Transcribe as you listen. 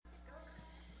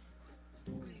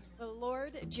The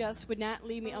Lord just would not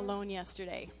leave me alone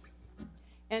yesterday.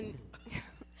 And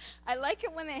I like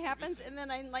it when it happens, and then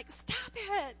I'm like, stop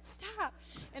it, stop.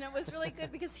 And it was really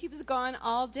good because he was gone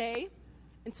all day.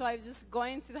 And so I was just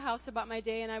going through the house about my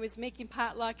day, and I was making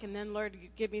potluck, and then, Lord,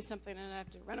 give me something, and I have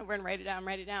to run over and write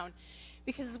it down.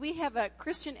 Because we have a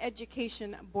Christian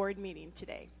education board meeting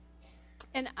today.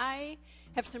 And I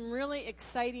have some really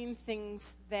exciting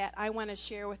things that I want to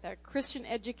share with our Christian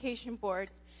education board.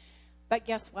 But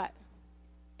guess what?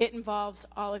 It involves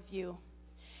all of you.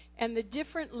 And the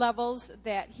different levels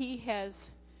that he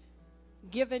has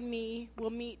given me will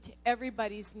meet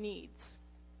everybody's needs.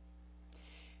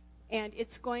 And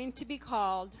it's going to be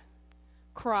called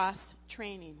cross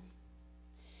training.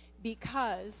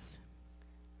 Because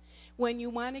when you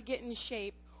want to get in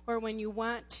shape or when you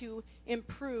want to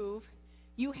improve,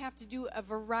 you have to do a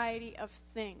variety of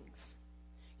things.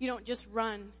 You don't just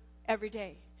run every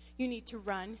day. You need to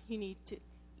run. You need to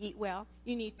eat well.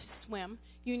 You need to swim.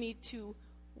 You need to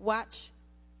watch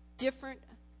different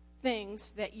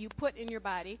things that you put in your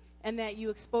body and that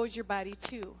you expose your body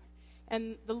to.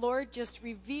 And the Lord just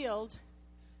revealed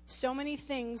so many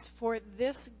things for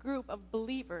this group of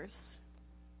believers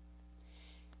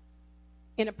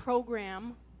in a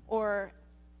program, or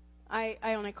I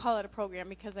only call it a program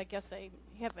because I guess I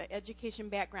have an education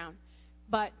background,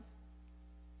 but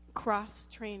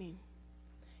cross-training.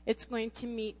 It's going to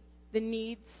meet the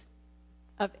needs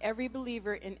of every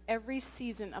believer in every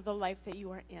season of the life that you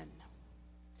are in.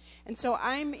 And so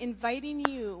I'm inviting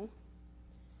you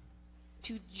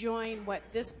to join what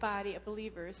this body of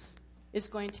believers is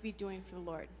going to be doing for the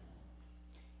Lord.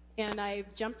 And I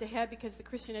jumped ahead because the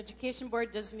Christian Education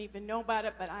Board doesn't even know about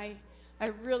it, but I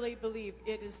really believe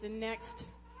it is the next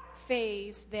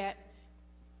phase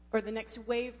or the next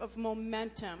wave of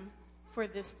momentum for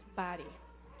this body.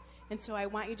 And so I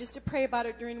want you just to pray about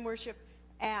it during worship.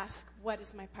 Ask, what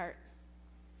is my part?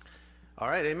 All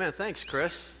right, amen. Thanks,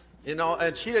 Chris.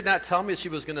 And she did not tell me she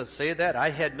was going to say that. I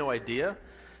had no idea.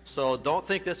 So don't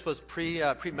think this was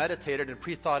premeditated and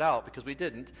pre-thought out, because we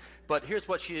didn't. But here's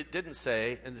what she didn't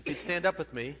say, and if you'd stand up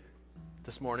with me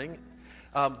this morning,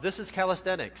 this is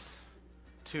calisthenics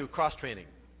to cross-training.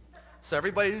 So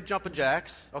everybody do jumping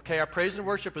jacks. Okay, our praise and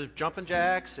worship is jumping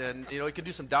jacks, and you can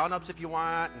do some down-ups if you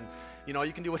want, and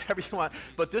you can do whatever you want.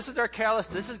 But this is our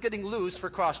this is getting loose for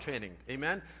cross-training.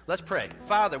 Amen? Let's pray.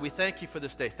 Father, we thank you for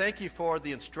this day. Thank you for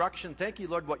the instruction. Thank you,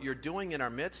 Lord, what you're doing in our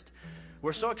midst.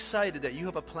 We're so excited that you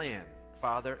have a plan,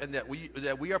 Father, and that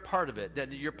we are part of it.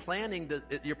 That your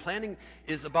planning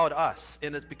is about us,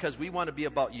 and it's because we want to be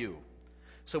about you.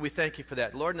 So we thank you for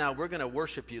that. Lord, now we're going to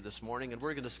worship you this morning, and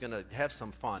we're just going to have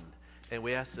some fun. And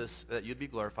we ask this, that you'd be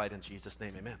glorified in Jesus'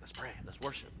 name. Amen. Let's pray. Let's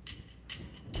worship.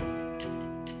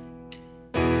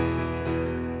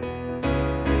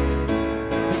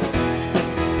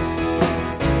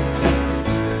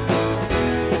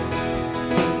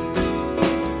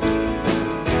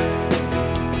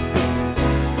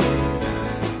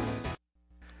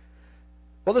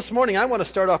 Well, this morning I want to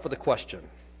start off with a question.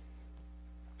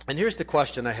 And here's the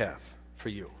question I have for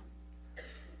you.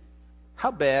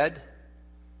 How bad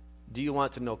do you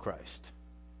want to know Christ?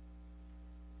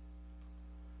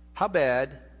 How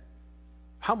bad,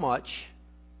 how much,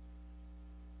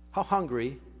 how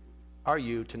hungry are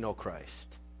you to know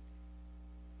Christ?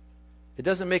 It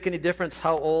doesn't make any difference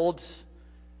how old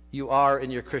you are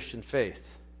in your Christian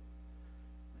faith.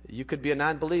 You could be a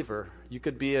non-believer. You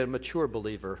could be a mature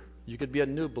believer. You could be a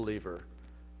new believer.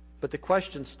 But the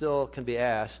question still can be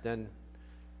asked, and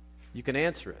you can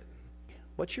answer it.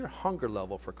 What's your hunger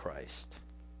level for Christ?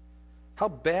 How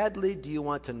badly do you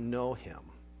want to know him?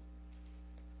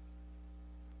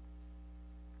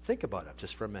 Think about it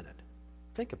just for a minute.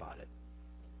 Think about it.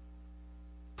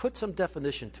 Put some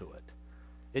definition to it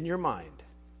in your mind.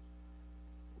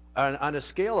 On a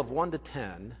scale of 1 to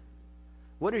 10,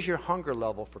 what is your hunger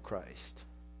level for Christ?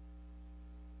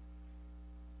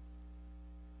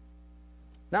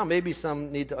 Now, maybe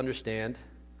some need to understand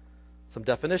some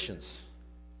definitions.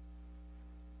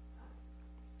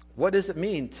 What does it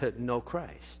mean to know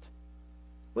Christ?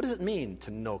 What does it mean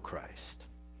to know Christ?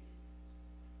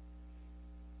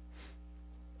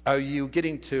 Are you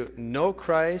getting to know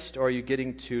Christ, or are you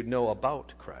getting to know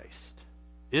about Christ?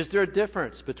 Is there a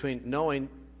difference between knowing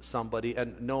somebody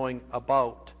and knowing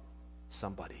about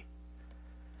somebody?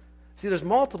 See, there's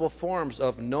multiple forms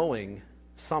of knowing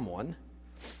someone.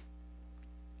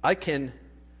 I can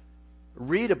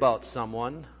read about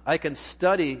someone. I can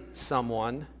study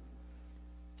someone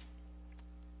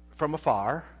from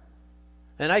afar,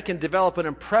 and I can develop an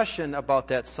impression about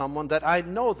that someone that I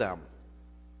know them.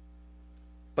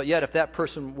 But yet, if that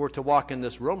person were to walk in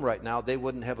this room right now, they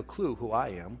wouldn't have a clue who I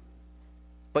am.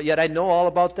 But yet I know all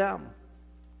about them.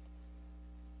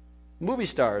 Movie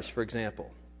stars, for example.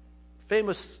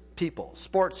 Famous people,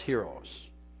 sports heroes.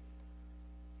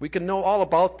 We can know all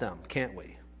about them, can't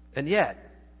we? And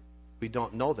yet, we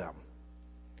don't know them.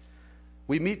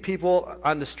 We meet people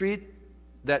on the street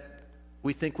that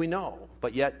we think we know,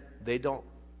 but yet they don't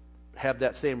have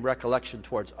that same recollection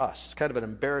towards us. It's kind of an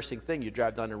embarrassing thing. You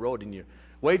drive down the road and you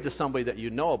wave to somebody that you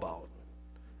know about,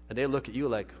 and they look at you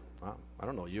like, well, I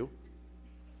don't know you.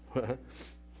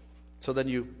 So then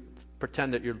you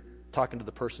pretend that you're talking to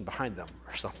the person behind them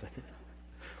or something.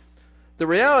 The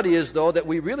reality is, though, that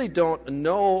we really don't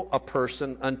know a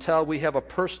person until we have a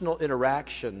personal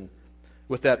interaction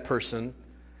with that person.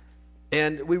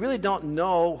 And we really don't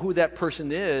know who that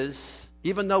person is,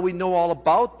 even though we know all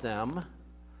about them,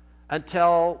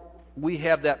 until we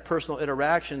have that personal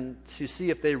interaction to see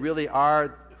if they really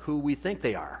are who we think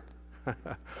they are. You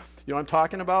know what I'm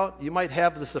talking about? You might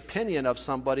have this opinion of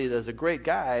somebody that's a great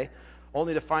guy,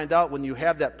 only to find out when you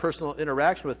have that personal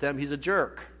interaction with them, he's a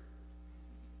jerk.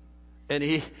 And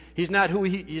he's not who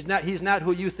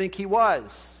you think he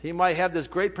was. He might have this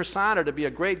great persona to be a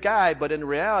great guy, but in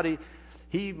reality,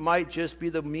 he might just be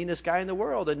the meanest guy in the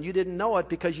world, and you didn't know it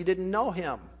because you didn't know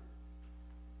him.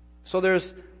 So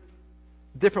there's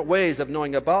different ways of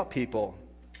knowing about people.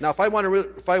 Now, if I want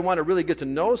to really get to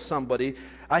know somebody,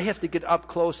 I have to get up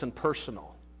close and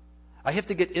personal. I have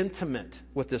to get intimate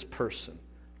with this person.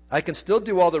 I can still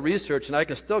do all the research and I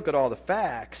can still get all the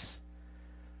facts,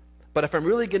 but if I'm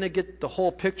really going to get the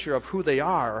whole picture of who they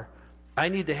are, I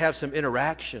need to have some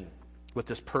interaction with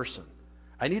this person.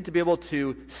 I need to be able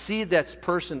to see that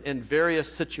person in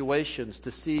various situations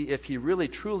to see if he really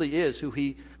truly is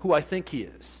who I think he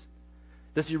is.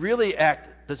 Does he really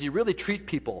act? Does he really treat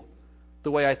people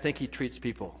the way I think he treats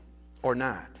people or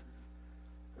not?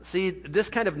 See, this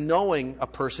kind of knowing a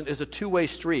person is a two-way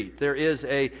street. There is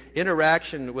a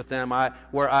interaction with them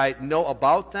where I know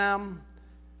about them,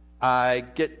 I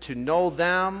get to know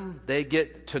them, they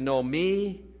get to know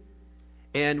me.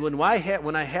 And when I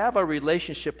have a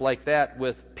relationship like that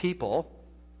with people,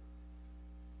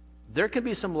 there can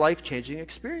be some life-changing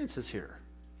experiences here.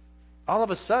 All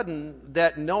of a sudden,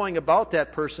 that knowing about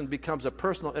that person becomes a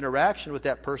personal interaction with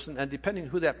that person, and depending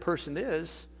who that person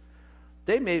is,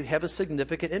 they may have a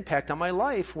significant impact on my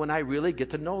life when I really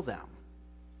get to know them.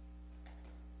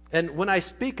 And when I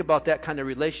speak about that kind of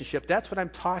relationship, that's what I'm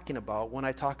talking about when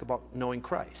I talk about knowing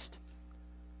Christ.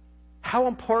 How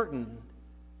important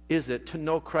is it to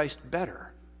know Christ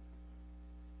better?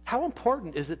 How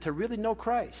important is it to really know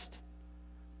Christ?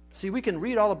 See, we can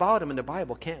read all about him in the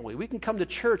Bible, can't we? We can come to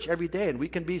church every day and we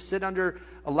can sit under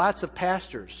lots of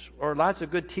pastors or lots of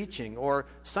good teaching or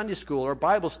Sunday school or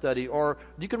Bible study, or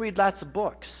you can read lots of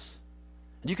books.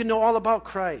 You can know all about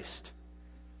Christ.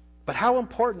 But how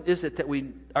important is it that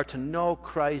we are to know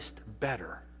Christ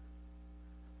better?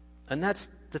 And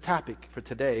that's the topic for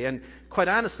today. And quite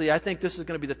honestly, I think this is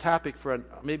going to be the topic for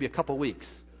maybe a couple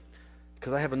weeks,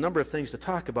 because I have a number of things to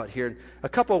talk about here. A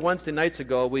couple of Wednesday nights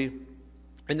ago,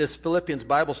 in this Philippians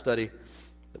Bible study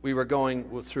that we were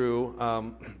going through,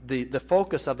 the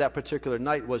focus of that particular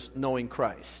night was knowing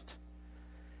Christ.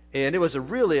 And it was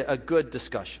really a good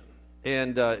discussion.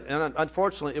 And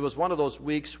unfortunately, it was one of those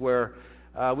weeks where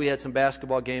we had some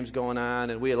basketball games going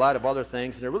on, and we had a lot of other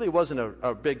things, and there really wasn't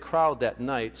a big crowd that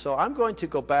night. So I'm going to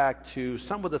go back to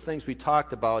some of the things we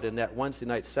talked about in that Wednesday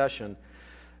night session.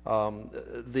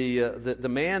 The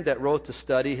man that wrote the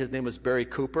study, his name was Barry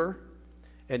Cooper,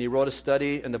 and he wrote a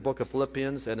study in the book of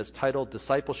Philippians, and it's titled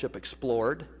Discipleship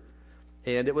Explored.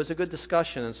 And it was a good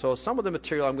discussion. And so some of the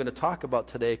material I'm going to talk about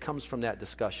today comes from that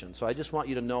discussion. So I just want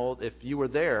you to know, if you were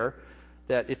there,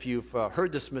 that if you've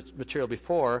heard this material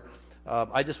before,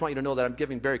 I just want you to know that I'm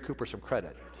giving Barry Cooper some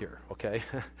credit here, okay?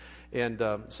 And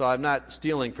so I'm not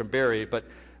stealing from Barry, but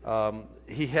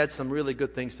he had some really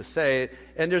good things to say.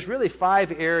 And there's really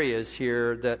 5 areas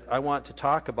here that I want to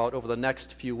talk about over the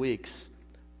next few weeks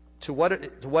to what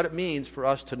it means for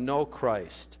us to know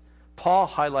Christ. Paul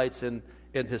highlights in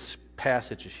his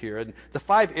passages here. And the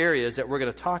 5 areas that we're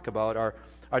going to talk about are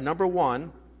number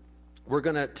 1,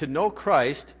 to know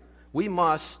Christ, we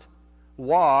must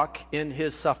walk in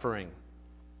his suffering.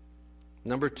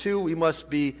 Number 2, we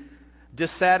must be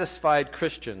dissatisfied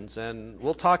Christians. And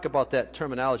we'll talk about that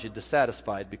terminology,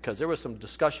 dissatisfied, because there was some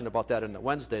discussion about that on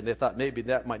Wednesday, and they thought maybe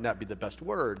that might not be the best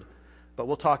word, but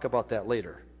we'll talk about that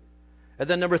later. And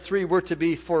then number 3, we're to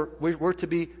be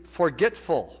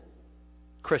forgetful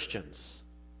Christians.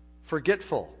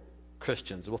 Forgetful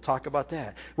Christians. We'll talk about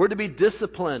that. We're to be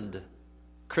disciplined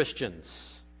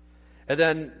Christians. And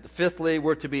then fifthly,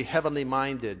 we're to be heavenly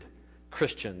minded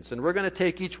Christians. And we're going to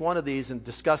take each one of these and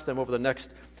discuss them over the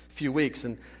next few weeks.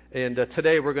 And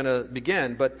today we're going to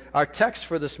begin. But our text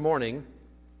for this morning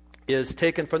is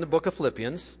taken from the book of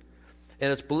Philippians.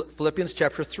 And it's Philippians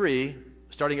chapter 3,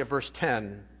 starting at verse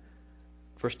 10.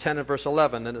 Verse 10 and verse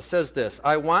 11. And it says this,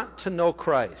 I want to know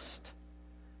Christ.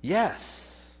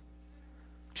 Yes.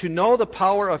 To know the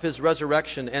power of his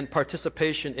resurrection and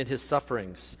participation in his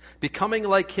sufferings, becoming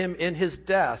like him in his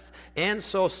death, and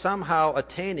so somehow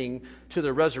attaining to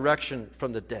the resurrection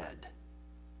from the dead.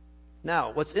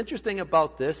 Now, what's interesting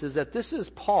about this is that this is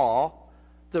Paul,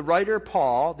 the writer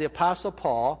Paul, the apostle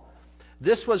Paul.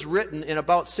 This was written in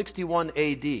about 61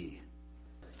 AD,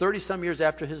 30-some years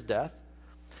after his death.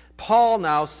 Paul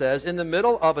now says, in the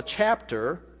middle of a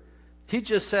chapter, he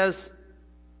just says,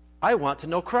 I want to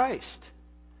know Christ.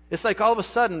 It's like all of a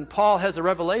sudden, Paul has a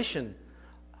revelation.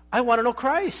 I want to know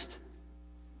Christ.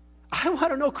 I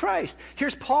want to know Christ.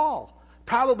 Here's Paul,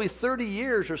 probably 30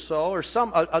 years or so, or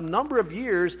a number of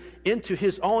years into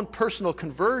his own personal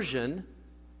conversion.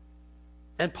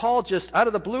 And Paul just out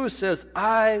of the blue says,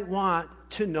 I want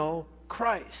to know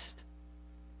Christ.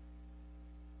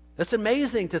 It's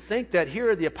amazing to think that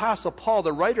here the Apostle Paul,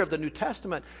 the writer of the New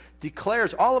Testament,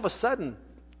 declares all of a sudden,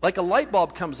 like a light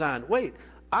bulb comes on, wait,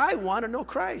 I want to know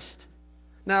Christ.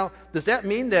 Now, does that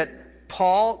mean that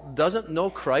Paul doesn't know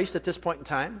Christ at this point in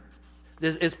time?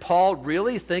 Is Paul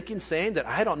really saying that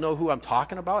I don't know who I'm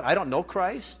talking about? I don't know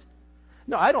Christ?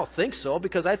 No, I don't think so,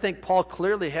 because I think Paul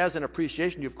clearly has an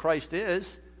appreciation of who Christ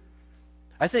is.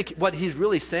 I think what he's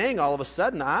really saying all of a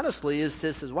sudden, honestly, is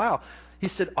this is, wow, he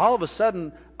said, all of a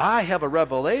sudden, I have a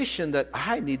revelation that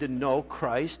I need to know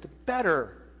Christ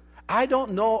better. I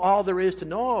don't know all there is to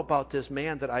know about this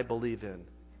man that I believe in.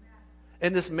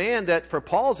 And this man that, for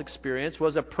Paul's experience,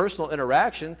 was a personal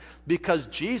interaction because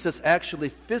Jesus actually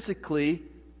physically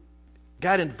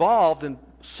got involved in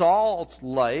Saul's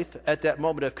life at that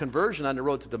moment of conversion on the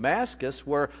road to Damascus,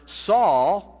 where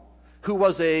Saul, who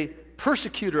was a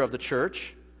persecutor of the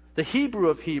church, the Hebrew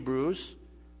of Hebrews,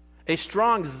 a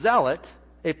strong zealot,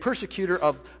 a persecutor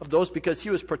of those because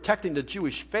he was protecting the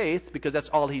Jewish faith because that's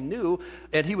all he knew,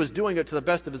 and he was doing it to the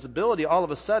best of his ability. All of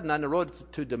a sudden, on the road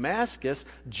to Damascus,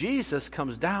 Jesus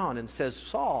comes down and says,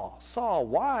 Saul, Saul,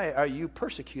 why are you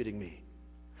persecuting me?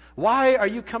 Why are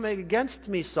you coming against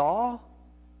me, Saul?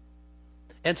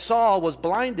 And Saul was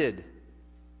blinded.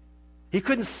 He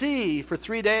couldn't see for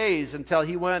 3 days until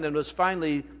he went and was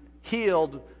finally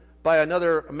healed by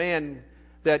another man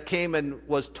that came and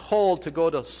was told to go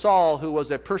to Saul, who was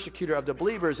a persecutor of the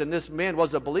believers, and this man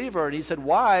was a believer, and he said,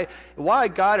 why,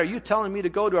 God, are you telling me to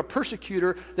go to a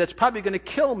persecutor that's probably going to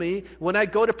kill me when I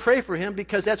go to pray for him,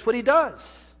 because that's what he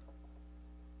does?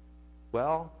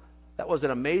 Well, that was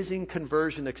an amazing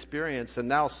conversion experience, and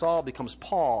now Saul becomes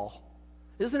Paul.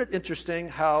 Isn't it interesting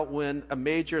how when a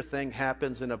major thing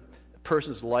happens in a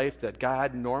person's life that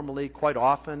God normally, quite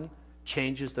often,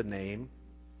 changes the name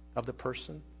of the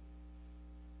person?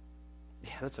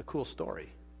 Yeah, that's a cool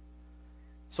story.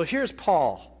 So here's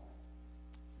Paul.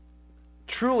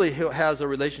 Truly he has a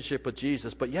relationship with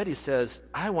Jesus, but yet he says,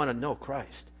 I want to know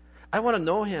Christ. I want to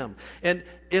know him. And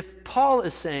if Paul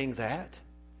is saying that,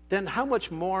 then how much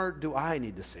more do I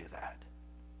need to say that?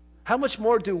 How much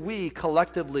more do we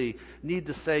collectively need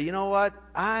to say, you know what?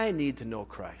 I need to know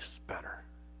Christ better.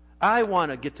 I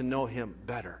want to get to know him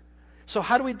better. So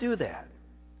how do we do that?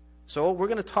 So we're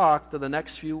going to talk to the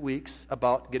next few weeks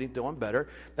about getting to know him better.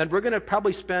 And we're going to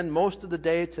probably spend most of the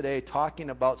day today talking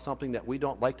about something that we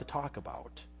don't like to talk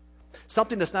about.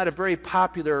 Something that's not a very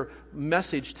popular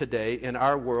message today in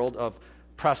our world of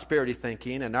prosperity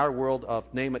thinking, in our world of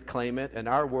name it, claim it, in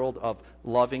our world of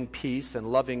loving peace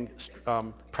and loving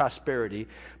prosperity.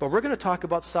 But we're going to talk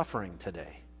about suffering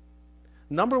today.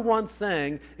 Number one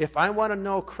thing, if I want to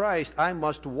know Christ, I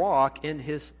must walk in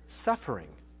his suffering.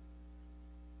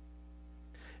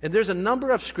 And there's a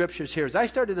number of scriptures here. As I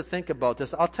started to think about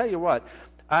this, I'll tell you what,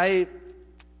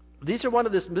 this is one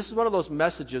of those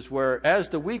messages where as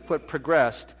the week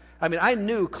progressed, I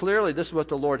knew clearly this is what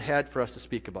the Lord had for us to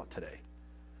speak about today.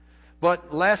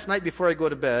 But last night before I go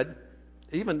to bed,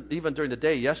 even during the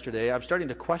day yesterday, I'm starting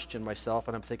to question myself,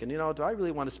 and I'm thinking, do I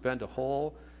really want to spend a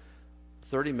whole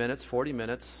 30 minutes, 40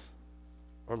 minutes,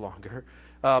 or longer,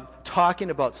 talking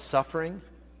about suffering?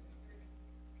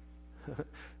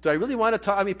 Do I really want to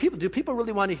talk? Do people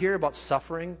really want to hear about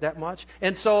suffering that much?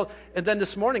 And then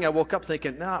this morning I woke up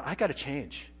thinking, no, I got to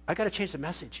change. I got to change the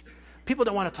message. People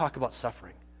don't want to talk about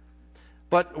suffering.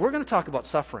 But we're going to talk about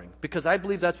suffering because I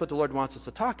believe that's what the Lord wants us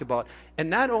to talk about. And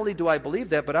not only do I believe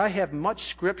that, but I have much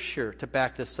scripture to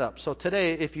back this up. So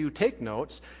today, if you take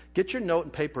notes, get your note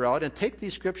and paper out and take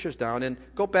these scriptures down and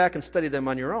go back and study them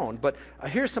on your own. But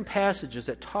here's some passages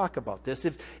that talk about this.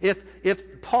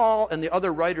 If Paul and the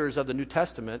other writers of the New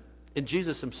Testament and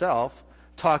Jesus himself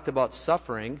talked about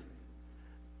suffering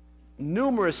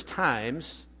numerous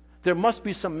times, there must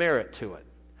be some merit to it.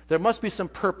 There must be some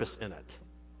purpose in it.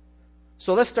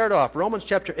 So let's start off. Romans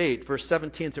chapter 8, verse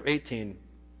 17 through 18.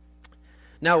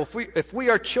 Now, if we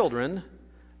are children,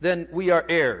 then we are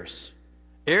heirs,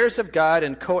 heirs of God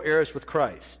and co-heirs with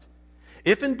Christ.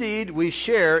 If indeed we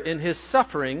share in his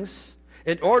sufferings,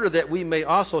 in order that we may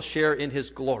also share in his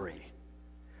glory.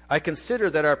 I consider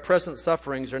that our present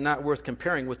sufferings are not worth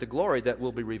comparing with the glory that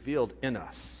will be revealed in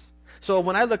us. So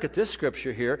when I look at this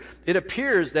scripture here, it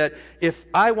appears that if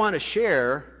I want to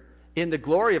share in the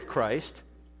glory of Christ,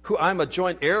 who I'm a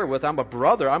joint heir with, I'm a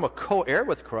brother, I'm a co-heir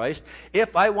with Christ,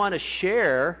 if I want to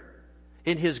share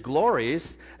in his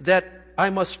glories, that I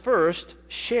must first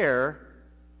share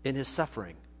in his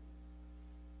suffering.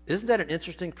 Isn't that an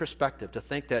interesting perspective to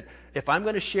think that if I'm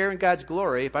going to share in God's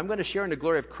glory, if I'm going to share in the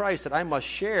glory of Christ, that I must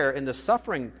share in the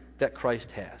suffering that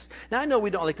Christ has? Now, I know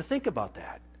we don't like to think about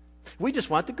that. We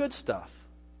just want the good stuff.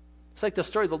 It's like the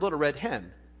story of the little red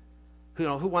hen.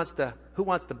 Who wants to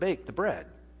bake the bread?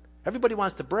 Everybody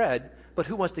wants the bread, but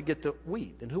who wants to get the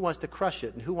wheat? And who wants to crush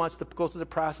it? And who wants to go through the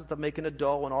process of making a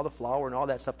dough and all the flour and all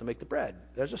that stuff to make the bread?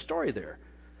 There's a story there.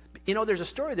 There's a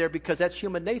story there because that's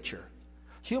human nature.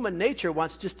 Human nature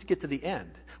wants just to get to the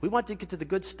end. We want to get to the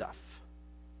good stuff.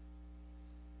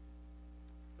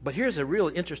 But here's a real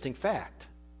interesting fact.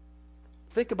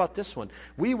 Think about this one.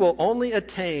 We will only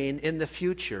attain in the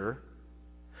future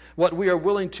what we are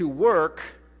willing to work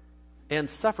and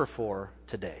suffer for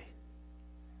today.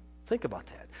 Think about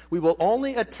that. We will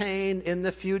only attain in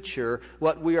the future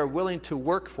what we are willing to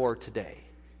work for today.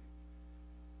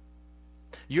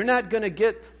 You're not going to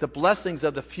get the blessings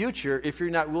of the future if you're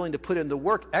not willing to put in the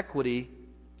work equity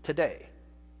today.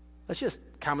 That's just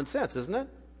common sense, isn't it?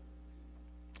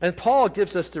 And Paul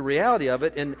gives us the reality of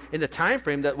it in the time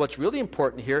frame that what's really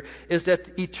important here is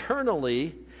that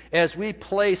eternally, as we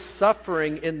place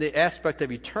suffering in the aspect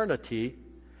of eternity,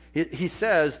 he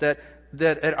says that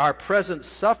our present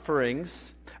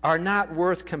sufferings are not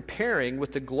worth comparing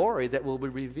with the glory that will be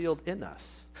revealed in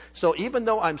us. So even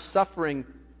though I'm suffering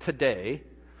today,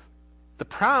 the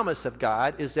promise of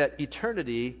God is that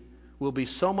eternity will be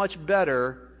so much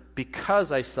better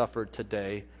because I suffered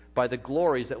today by the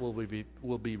glories that will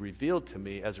be revealed to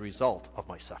me as a result of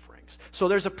my sufferings. So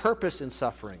there's a purpose in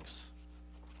sufferings.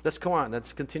 Let's go on.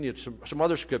 Let's continue. Some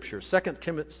other scriptures. 2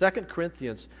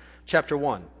 Corinthians chapter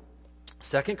 1.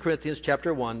 2 Corinthians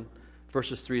chapter 1,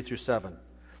 verses 3 through 7.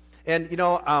 And,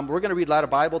 we're going to read a lot of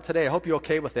Bible today. I hope you're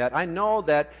okay with that. I know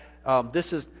that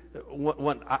this is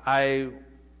when I'll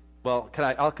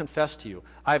confess to you.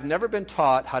 I've never been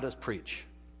taught how to preach.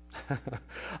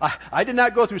 I did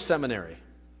not go through seminary.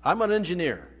 I'm an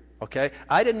engineer, okay?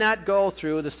 I did not go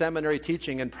through the seminary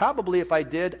teaching, and probably if I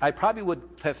did, I probably would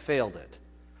have failed it.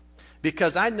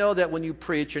 Because I know that when you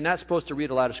preach, you're not supposed to read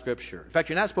a lot of Scripture. In fact,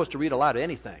 you're not supposed to read a lot of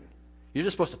anything. You're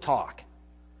just supposed to talk,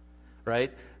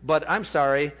 right? But I'm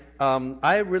sorry,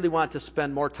 I really want to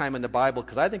spend more time in the Bible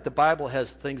because I think the Bible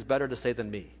has things better to say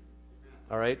than me,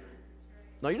 all right?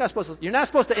 No, you're not supposed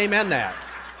to amen that.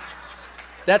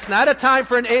 That's not a time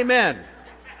for an amen.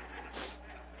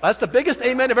 That's the biggest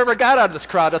amen I've ever got out of this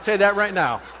crowd. I'll tell you that right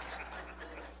now.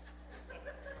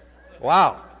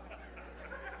 Wow.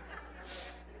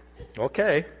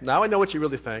 Okay, now I know what you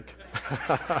really think.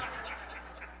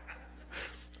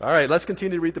 All right, let's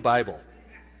continue to read the Bible.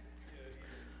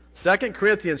 2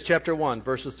 Corinthians chapter 1,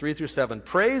 verses 3 through 7.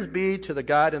 Praise be to the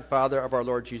God and Father of our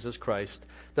Lord Jesus Christ,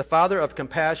 the Father of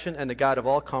compassion and the God of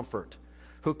all comfort,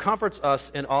 who comforts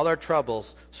us in all our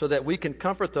troubles, so that we can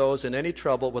comfort those in any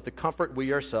trouble with the comfort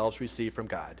we ourselves receive from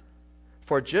God.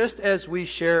 For just as we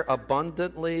share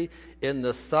abundantly in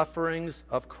the sufferings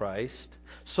of Christ,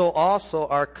 so also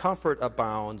our comfort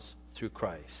abounds through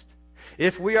Christ.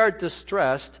 If we are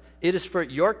distressed, it is for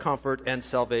your comfort and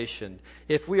salvation.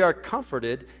 If we are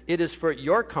comforted, it is for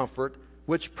your comfort,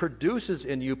 which produces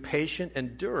in you patient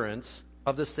endurance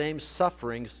of the same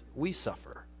sufferings we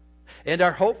suffer. And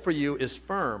our hope for you is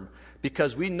firm,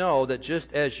 because we know that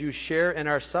just as you share in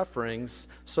our sufferings,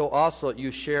 so also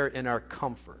you share in our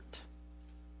comfort.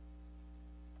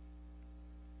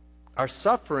 Our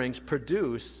sufferings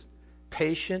produce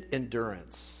patient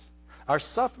endurance. Our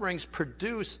sufferings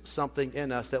produce something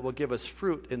in us that will give us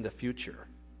fruit in the future.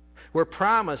 We're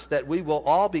promised that we will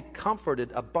all be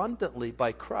comforted abundantly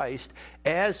by Christ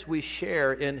as we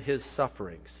share in his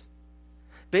sufferings.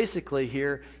 Basically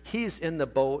here, he's in the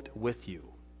boat with you.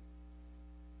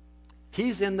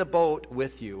 He's in the boat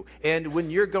with you. And when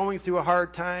you're going through a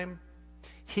hard time,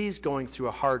 he's going through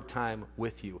a hard time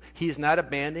with you. He's not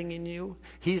abandoning you.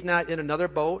 He's not in another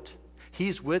boat.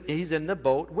 He's in the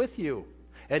boat with you.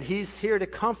 And he's here to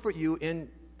comfort you in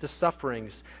the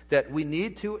sufferings that we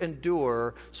need to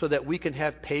endure so that we can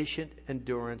have patient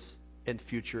endurance in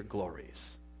future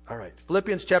glories. All right.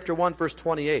 Philippians chapter 1, verse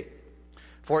 28.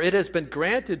 For it has been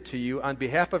granted to you on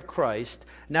behalf of Christ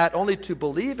not only to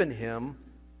believe in him,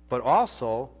 but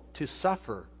also to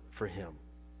suffer for him.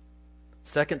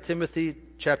 2 Timothy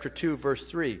chapter 2, verse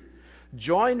 3.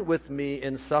 Join with me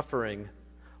in suffering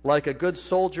like a good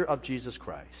soldier of Jesus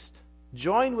Christ.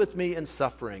 Join with me in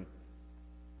suffering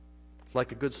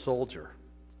like a good soldier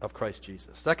of Christ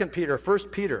Jesus. 1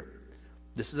 Peter.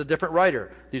 This is a different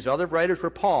writer. These other writers were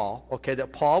Paul, okay,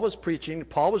 that Paul was preaching.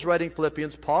 Paul was writing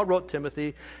Philippians. Paul wrote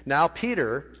Timothy. Now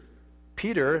Peter,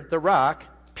 the rock,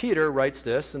 Peter writes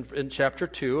this in chapter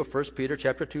 2 of 1 Peter,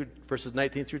 chapter 2, verses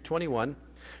 19 through 21.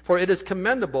 For it is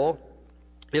commendable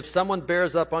if someone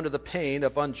bears up under the pain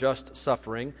of unjust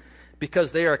suffering,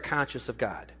 because they are conscious of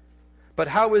God. But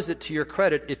how is it to your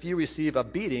credit if you receive a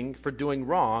beating for doing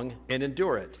wrong and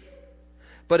endure it?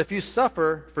 But if you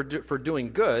suffer for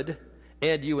doing good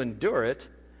and you endure it,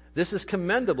 this is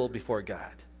commendable before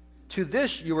God. To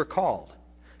this you were called,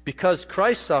 because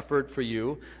Christ suffered for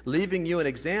you, leaving you an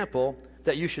example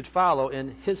that you should follow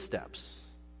in his steps.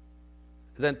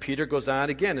 Then Peter goes on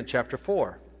again in chapter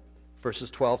 4,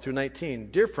 verses 12 through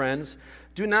 19. Dear friends,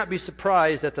 do not be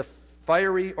surprised at the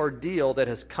fiery ordeal that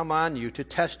has come on you to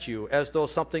test you, as though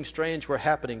something strange were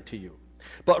happening to you.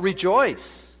 But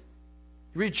rejoice.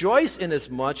 Rejoice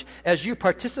inasmuch as you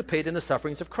participate in the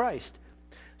sufferings of Christ.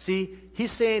 See,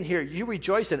 he's saying here, you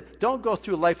rejoice in it. Don't go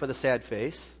through life with a sad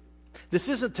face. This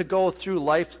isn't to go through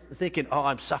life thinking, oh,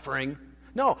 I'm suffering.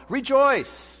 No,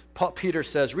 rejoice. Peter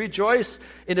says, rejoice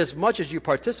inasmuch as you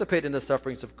participate in the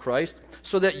sufferings of Christ,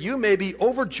 so that you may be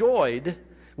overjoyed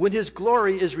when his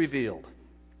glory is revealed.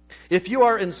 If you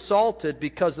are insulted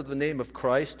because of the name of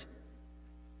Christ,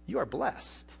 you are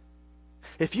blessed.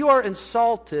 If you are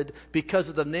insulted because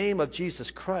of the name of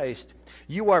Jesus Christ,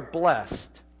 you are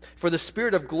blessed. For the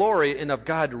Spirit of glory and of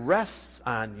God rests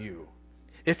on you.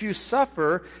 If you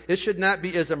suffer, it should not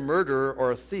be as a murderer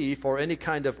or a thief or any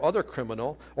kind of other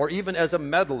criminal, or even as a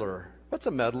meddler. What's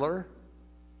a meddler?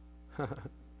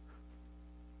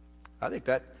 I think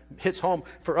that hits home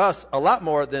for us a lot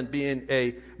more than being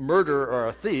a murderer or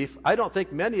a thief. I don't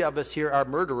think many of us here are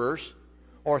murderers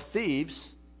or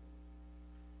thieves.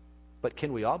 But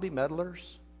can we all be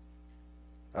meddlers?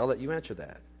 I'll let you answer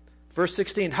that. Verse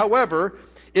 16, however,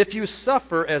 if you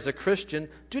suffer as a Christian,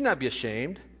 do not be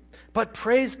ashamed, but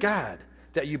praise God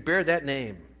that you bear that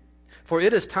name. For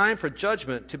it is time for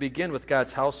judgment to begin with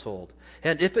God's household.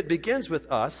 And if it begins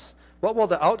with us, what will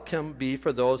the outcome be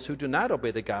for those who do not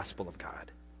obey the gospel of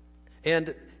God?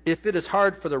 And if it is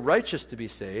hard for the righteous to be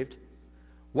saved,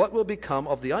 what will become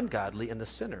of the ungodly and the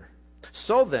sinner?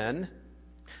 So then,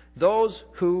 those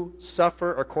who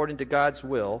suffer according to God's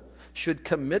will should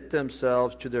commit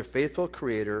themselves to their faithful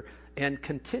Creator and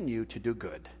continue to do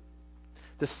good.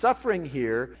 The suffering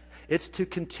here, it's to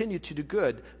continue to do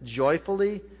good,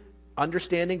 joyfully,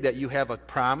 understanding that you have a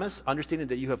promise, understanding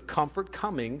that you have comfort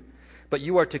coming, but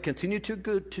you are to continue to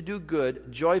do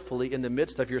good joyfully in the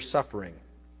midst of your suffering.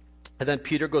 And then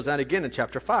Peter goes on again in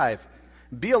chapter 5.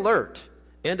 Be alert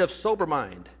and of sober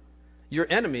mind. Your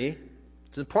enemy,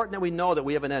 it's important that we know that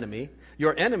we have an enemy.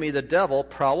 Your enemy, the devil,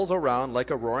 prowls around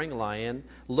like a roaring lion,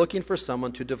 looking for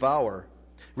someone to devour.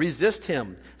 Resist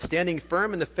him, standing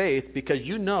firm in the faith, because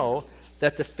you know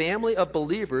that the family of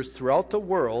believers throughout the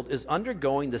world is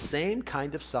undergoing the same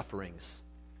kind of sufferings.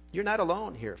 You're not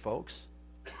alone here, folks.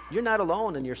 You're not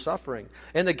alone in your suffering.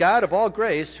 And the God of all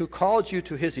grace, who called you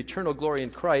to his eternal glory in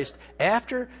Christ,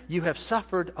 after you have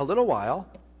suffered a little while,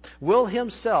 will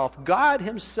himself, God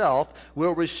himself,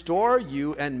 will restore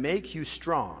you and make you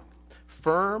strong,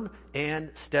 firm and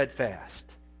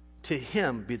steadfast. To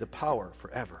him be the power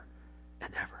forever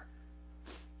and ever.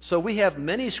 So we have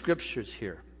many scriptures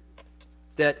here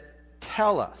that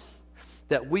tell us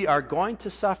that we are going to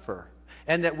suffer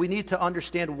and that we need to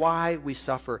understand why we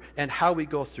suffer and how we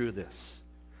go through this.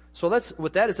 So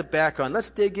with that as a background, let's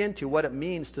dig into what it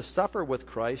means to suffer with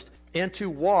Christ and to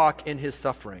walk in his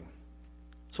suffering.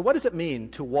 So what does it mean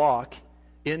to walk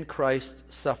in Christ's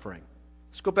suffering?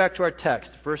 Let's go back to our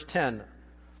text, verse 10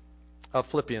 of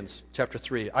Philippians chapter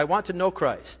 3. I want to know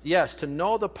Christ. Yes, to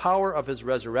know the power of his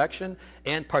resurrection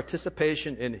and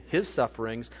participation in his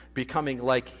sufferings, becoming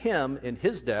like him in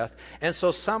his death, and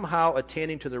so somehow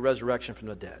attaining to the resurrection from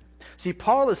the dead. See,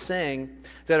 Paul is saying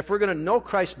that if we're going to know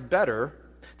Christ better,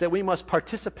 that we must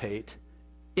participate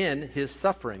in his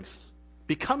sufferings,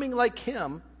 becoming like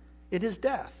him in his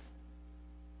death.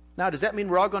 Now, does that mean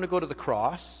we're all going to go to the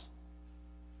cross?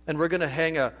 And we're going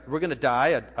to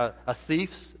die a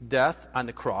thief's death on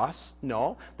the cross?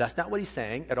 No, that's not what he's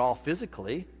saying at all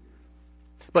physically.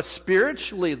 But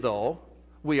spiritually, though,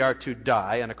 we are to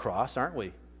die on a cross, aren't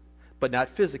we? But not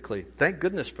physically. Thank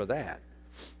goodness for that.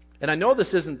 And I know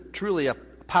this isn't truly a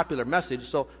popular message,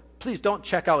 so please don't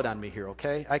check out on me here,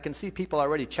 okay? I can see people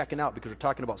already checking out because we're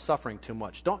talking about suffering too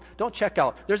much. Don't check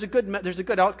out. There's a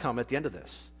good outcome at the end of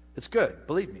this. It's good,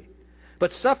 believe me.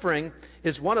 But suffering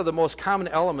is one of the most common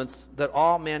elements that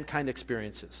all mankind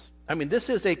experiences. I mean,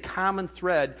 this is a common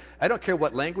thread. I don't care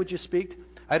what language you speak.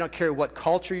 I don't care what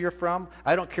culture you're from.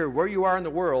 I don't care where you are in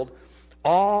the world.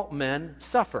 All men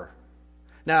suffer.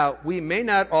 Now, we may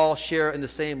not all share in the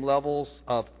same levels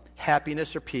of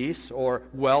happiness or peace or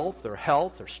wealth or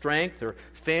health or strength or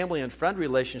family and friend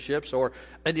relationships or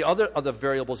any other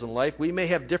variables in life. We may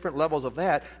have different levels of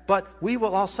that, but we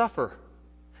will all suffer.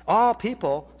 All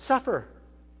people suffer.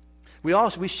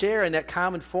 We share in that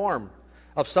common form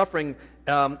of suffering,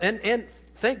 and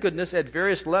thank goodness at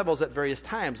various levels at various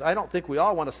times. I don't think we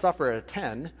all want to suffer at a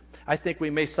 10. I think we'd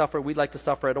like to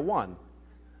suffer at a 1.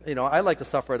 I like to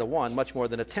suffer at a 1 much more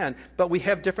than a 10, but we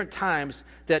have different times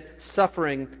that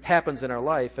suffering happens in our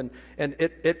life, and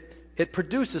it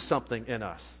produces something in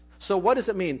us. So what does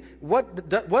it mean?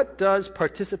 What does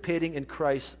participating in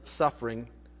Christ's suffering,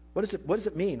 what does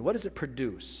it mean? What does it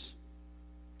produce?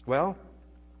 Well,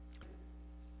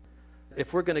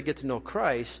 if we're going to get to know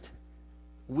Christ,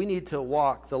 we need to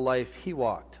walk the life he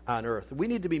walked on earth. We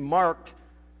need to be marked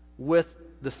with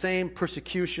the same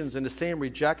persecutions and the same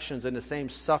rejections and the same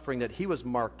suffering that he was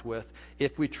marked with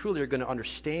if we truly are going to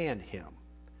understand him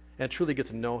and truly get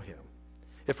to know him.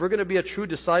 If we're going to be a true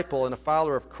disciple and a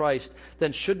follower of Christ,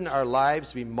 then shouldn't our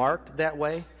lives be marked that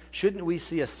way? Shouldn't we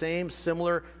see a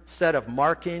similar set of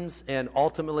markings and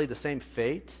ultimately the same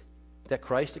fate that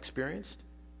Christ experienced?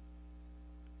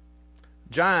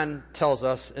 John tells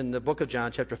us in the book of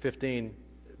John, chapter 15,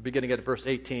 beginning at verse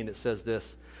 18, it says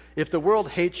this: if the world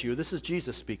hates you, this is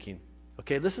Jesus speaking.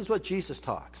 Okay, this is what Jesus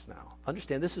talks now.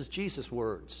 Understand, this is Jesus'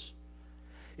 words.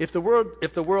 If the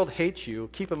world hates you,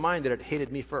 keep in mind that it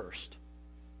hated me first.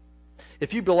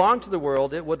 If you belong to the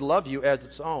world, it would love you as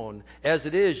its own. As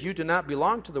it is, you do not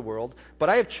belong to the world, but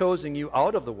I have chosen you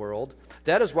out of the world.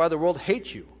 That is why the world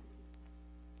hates you.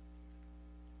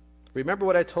 Remember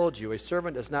what I told you, a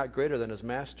servant is not greater than his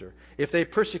master. If they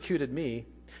persecuted me,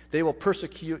 they will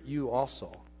persecute you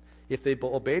also. If they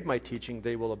obeyed my teaching,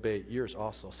 they will obey yours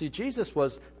also. See, Jesus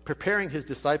was preparing his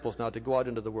disciples now to go out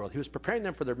into the world. He was preparing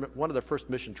them for one of their first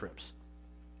mission trips.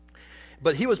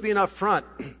 But he was being upfront,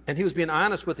 and he was being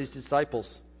honest with his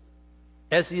disciples,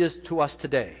 as he is to us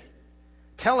today,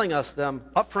 telling us them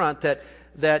up front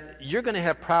that you're going to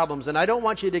have problems, and I don't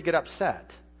want you to get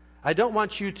upset. I don't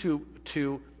want you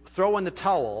to throw in the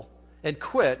towel and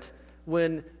quit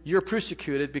when you're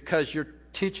persecuted because you're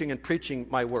teaching and preaching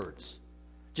my words.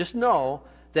 Just know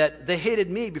that they hated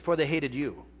me before they hated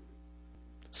you.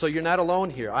 So you're not alone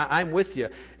here. I'm with you.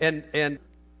 And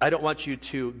I don't want you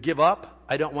to give up.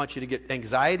 I don't want you to get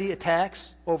anxiety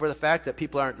attacks over the fact that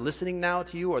people aren't listening now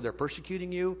to you, or they're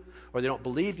persecuting you, or they don't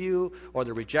believe you, or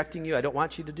they're rejecting you. I don't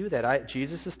want you to do that.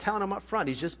 Jesus is telling them up front.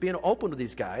 He's just being open with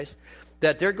these guys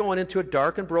that they're going into a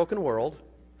dark and broken world.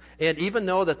 And even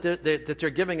though that they're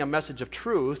giving a message of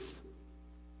truth,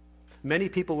 many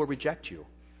people will reject you.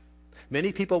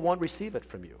 Many people won't receive it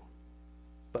from you.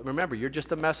 But remember, you're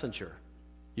just a messenger.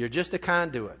 You're just a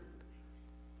conduit.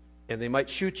 And they might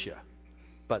shoot you.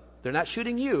 But they're not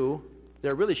shooting you.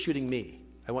 They're really shooting me.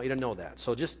 I want you to know that.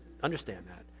 So just understand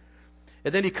that.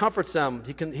 And then he comforts them.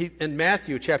 In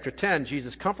Matthew chapter 10,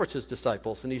 Jesus comforts his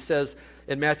disciples. And he says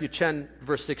in Matthew 10,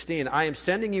 verse 16, I am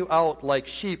sending you out like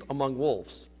sheep among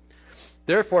wolves.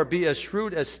 Therefore be as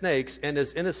shrewd as snakes and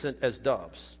as innocent as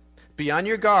doves. Be on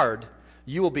your guard.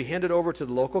 You will be handed over to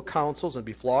the local councils and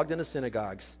be flogged in the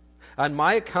synagogues. On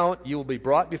my account, you will be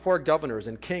brought before governors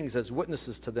and kings as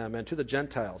witnesses to them and to the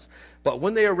Gentiles. But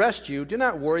when they arrest you, do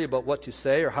not worry about what to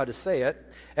say or how to say it.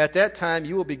 At that time,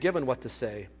 you will be given what to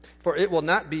say. For it will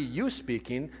not be you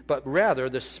speaking, but rather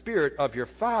the Spirit of your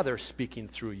Father speaking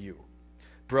through you.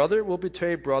 Brother will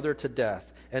betray brother to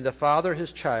death, and the father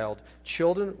his child.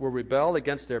 Children will rebel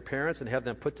against their parents and have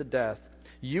them put to death.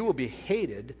 You will be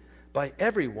hated by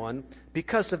everyone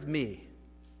because of me.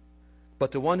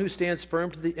 But the one who stands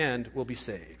firm to the end will be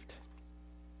saved.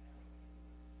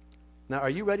 Now, are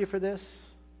you ready for this?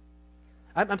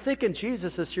 I'm thinking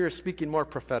Jesus is here speaking more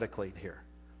prophetically here.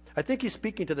 I think he's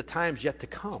speaking to the times yet to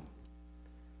come.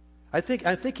 I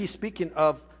think he's speaking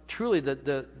of truly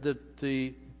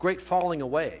the great falling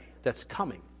away that's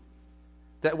coming.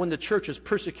 That when the church is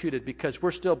persecuted because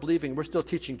we're still believing, we're still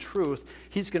teaching truth,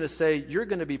 he's going to say, you're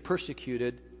going to be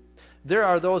persecuted. There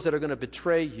are those that are going to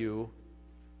betray you.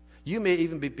 You may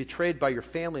even be betrayed by your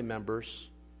family members.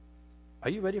 Are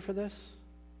you ready for this?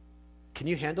 Can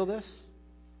you handle this?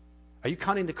 Are you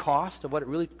counting the cost of what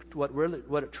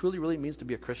it truly really means to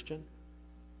be a Christian?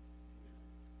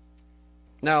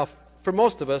 Now, for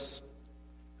most of us,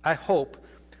 I hope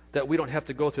that we don't have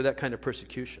to go through that kind of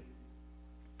persecution.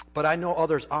 But I know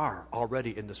others are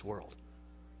already in this world.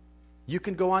 You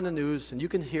can go on the news and you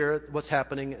can hear what's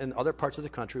happening in other parts of the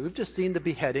country. We've just seen the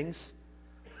beheadings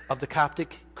of the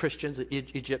Coptic Christians, the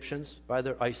Egyptians, by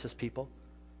their ISIS people.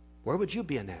 Where would you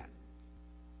be in that?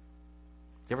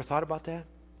 You ever thought about that?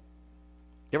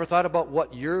 You ever thought about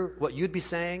what you'd be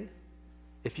saying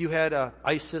if you had an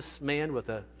ISIS man with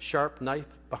a sharp knife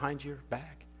behind your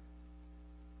back?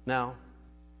 Now,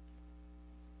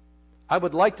 I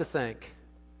would like to think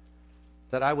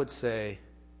that I would say,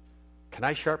 can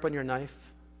I sharpen your knife?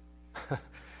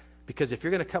 Because if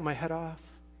you're going to cut my head off,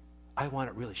 I want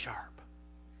it really sharp.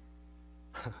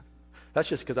 That's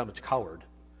just because I'm a coward.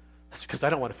 That's because I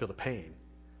don't want to feel the pain.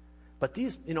 But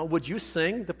these, would you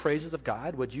sing the praises of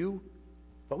God?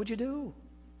 What would you do?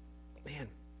 Man,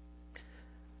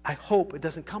 I hope it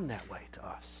doesn't come that way to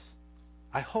us.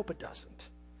 I hope it doesn't.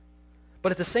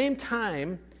 But at the same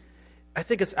time, I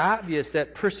think it's obvious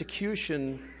that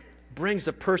persecution brings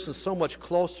a person so much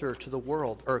closer to the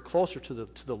world, or closer to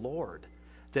the Lord,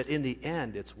 that in the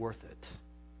end it's worth it.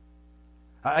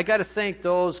 I got to think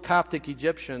those Coptic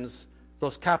Egyptians,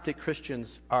 those Coptic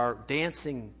Christians are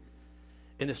dancing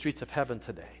in the streets of heaven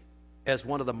today as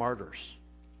one of the martyrs.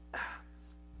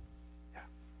 Yeah.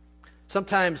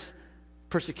 Sometimes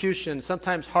persecution,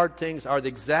 sometimes hard things are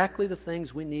exactly the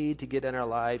things we need to get in our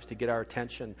lives, to get our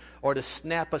attention, or to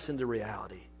snap us into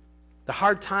reality. The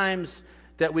hard times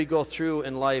that we go through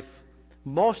in life,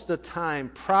 most of the time,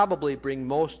 probably bring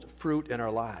most fruit in our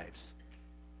lives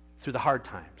through the hard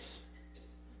times.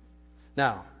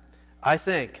 Now, I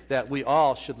think that we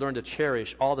all should learn to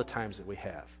cherish all the times that we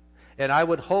have. And I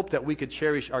would hope that we could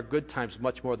cherish our good times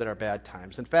much more than our bad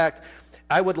times. In fact,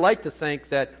 I would like to think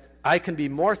that I can be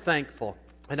more thankful,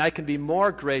 and I can be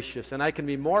more gracious, and I can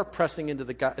be more pressing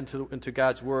into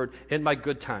God's Word in my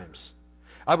good times.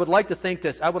 I would like to think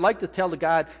this. I would like to tell to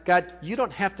God, you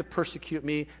don't have to persecute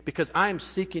me because I am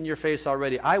seeking your face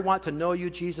already. I want to know you,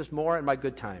 Jesus, more in my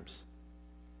good times.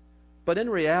 But in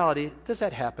reality, does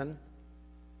that happen?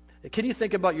 Can you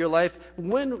think about your life?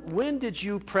 When did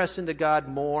you press into God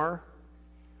more?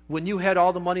 When you had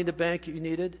all the money in the bank you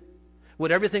needed?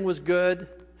 When everything was good?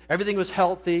 Everything was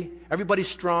healthy? Everybody's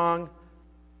strong?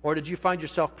 Or did you find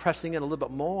yourself pressing in a little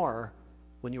bit more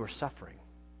when you were suffering?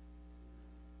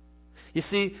 You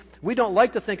see, we don't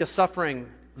like to think of suffering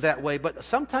that way, but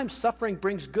sometimes suffering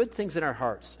brings good things in our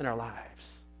hearts, in our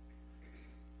lives.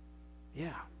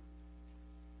 Yeah.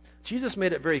 Jesus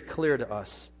made it very clear to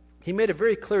us. He made it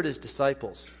very clear to his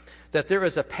disciples that there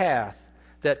is a path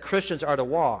that Christians are to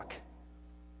walk.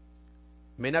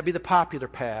 It may not be the popular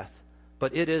path,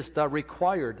 but it is the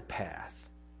required path.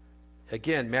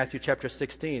 Again, Matthew chapter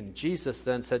 16, Jesus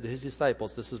then said to his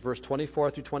disciples, this is verse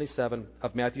 24 through 27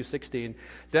 of Matthew 16,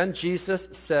 then Jesus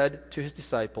said to his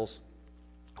disciples,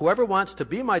 whoever wants to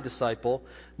be my disciple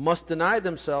must deny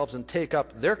themselves and take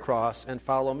up their cross and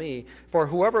follow me. For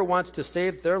whoever wants to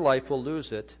save their life will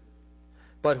lose it,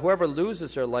 but whoever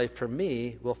loses their life for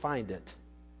me will find it.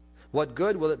 What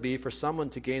good will it be for someone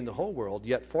to gain the whole world,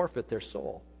 yet forfeit their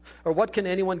soul? Or what can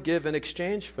anyone give in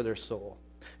exchange for their soul?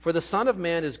 For the Son of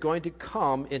Man is going to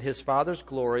come in his Father's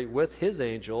glory with his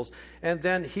angels, and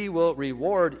then he will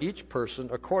reward each person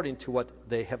according to what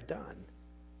they have done.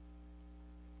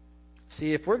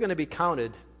 See, if we're going to be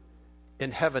counted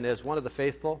in heaven as one of the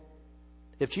faithful,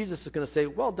 if Jesus is going to say,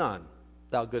 well done,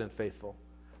 thou good and faithful,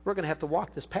 we're going to have to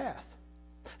walk this path.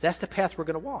 That's the path we're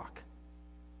going to walk.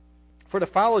 For to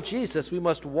follow Jesus, we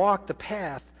must walk the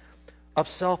path of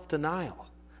self-denial.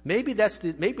 Maybe that's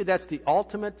the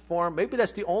ultimate form, maybe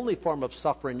that's the only form of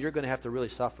suffering you're going to have to really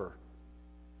suffer.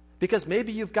 Because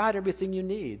maybe you've got everything you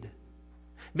need.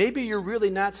 Maybe you're really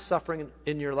not suffering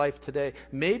in your life today.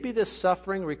 Maybe the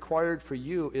suffering required for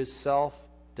you is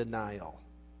self-denial.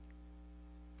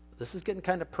 This is getting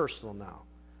kind of personal now.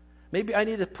 Maybe I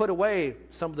need to put away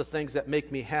some of the things that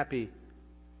make me happy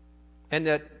and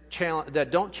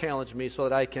that don't challenge me so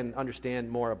that I can understand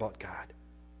more about God.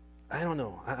 I don't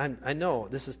know. I know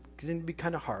this is going to be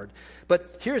kind of hard.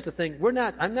 But here's the thing.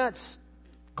 I'm not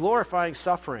glorifying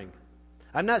suffering.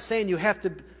 I'm not saying you have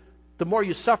to, the more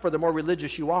you suffer, the more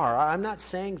religious you are. I'm not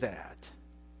saying that.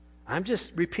 I'm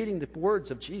just repeating the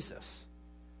words of Jesus.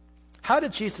 How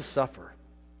did Jesus suffer?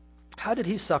 How did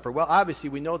he suffer? Well, obviously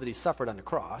we know that he suffered on the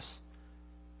cross.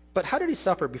 But how did he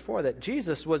suffer before that?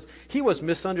 Jesus was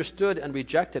misunderstood and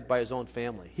rejected by his own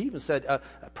family. He even said a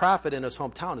prophet in his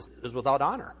hometown is without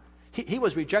honor. He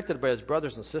was rejected by his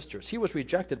brothers and sisters. He was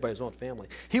rejected by his own family.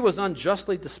 He was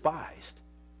unjustly despised.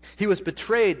 He was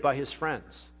betrayed by his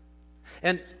friends.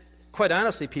 And quite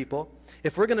honestly, people,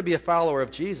 if we're going to be a follower of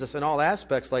Jesus in all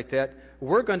aspects like that,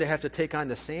 we're going to have to take on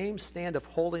the same stand of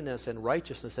holiness and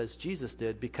righteousness as Jesus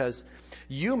did, because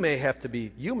you may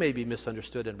be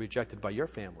misunderstood and rejected by your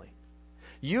family.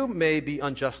 You may be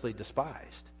unjustly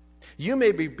despised. You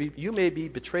may be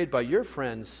betrayed by your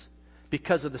friends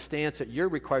because of the stance that you're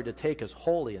required to take as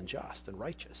holy and just and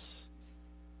righteous.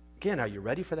 Again, are you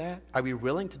ready for that? Are we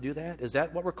willing to do that? Is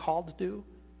that what we're called to do?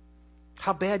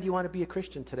 How bad do you want to be a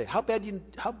Christian today? How bad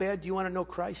do you want to know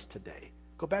Christ today?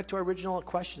 Go back to our original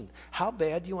question. How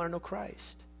bad do you want to know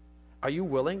Christ? Are you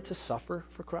willing to suffer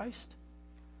for Christ?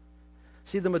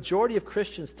 See, the majority of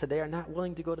Christians today are not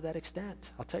willing to go to that extent.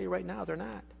 I'll tell you right now, they're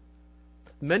not.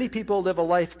 Many people live a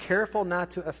life careful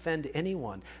not to offend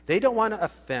anyone. They don't want to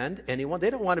offend anyone. They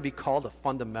don't want to be called a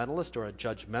fundamentalist or a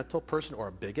judgmental person or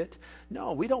a bigot.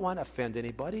 No, we don't want to offend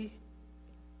anybody.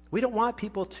 We don't want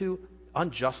people to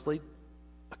unjustly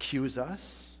accuse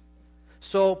us.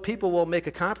 So people will make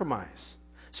a compromise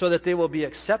so that they will be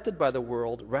accepted by the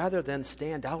world rather than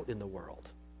stand out in the world.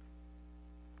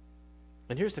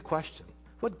 And here's the question.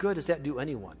 What good does that do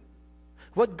anyone?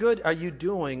 What good are you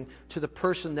doing to the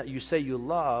person that you say you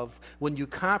love when you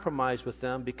compromise with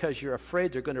them because you're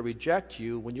afraid they're going to reject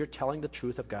you when you're telling the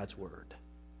truth of God's word?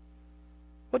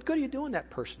 What good are you doing that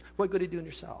person? What good are you doing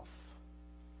yourself?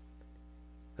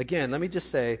 Again, let me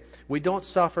just say, we don't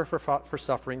suffer for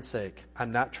suffering's sake.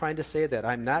 I'm not trying to say that.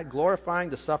 I'm not glorifying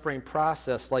the suffering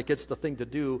process like it's the thing to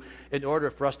do in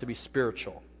order for us to be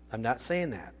spiritual. I'm not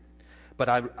saying that. But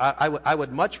I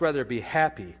would much rather be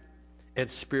happy and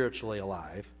spiritually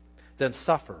alive than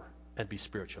suffer and be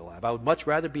spiritually alive. I would much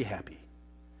rather be happy.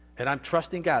 And I'm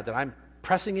trusting God, that I'm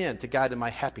pressing in to God in my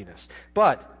happiness.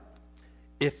 But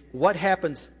what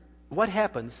happens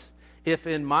if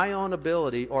in my own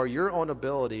ability or your own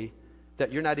ability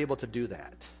that you're not able to do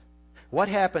that? What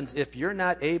happens if you're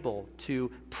not able to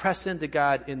press into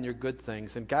God in your good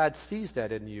things, and God sees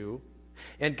that in you,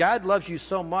 and God loves you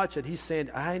so much that he's saying,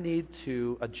 I need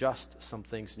to adjust some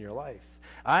things in your life.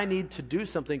 I need to do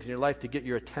some things in your life to get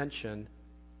your attention.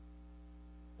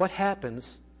 What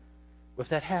happens if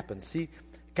that happens? See,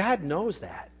 God knows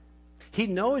that. He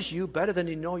knows you better than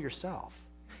you know yourself.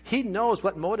 He knows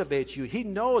what motivates you. He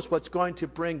knows what's going to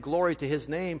bring glory to his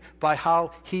name by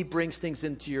how he brings things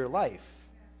into your life.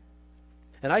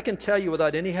 And I can tell you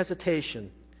without any hesitation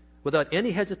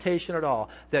at all,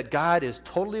 that God is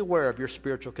totally aware of your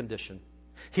spiritual condition.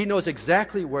 He knows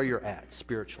exactly where you're at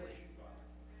spiritually.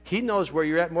 He knows where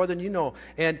you're at more than you know.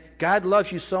 And God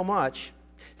loves you so much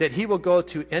that he will go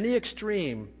to any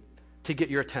extreme to get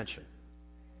your attention.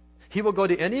 He will go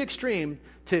to any extreme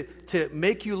to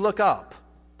make you look up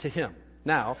to him.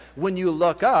 Now, when you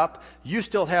look up, you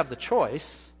still have the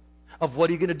choice of what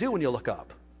are you going to do when you look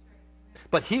up.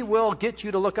 But he will get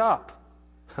you to look up.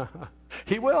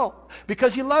 He will,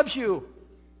 because he loves you.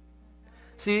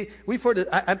 See,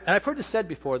 I've heard it said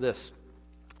before this,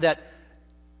 that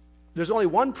there's only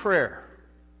one prayer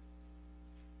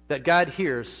that God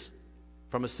hears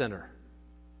from a sinner.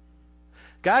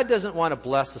 God doesn't want to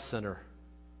bless a sinner.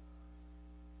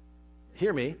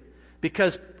 Hear me,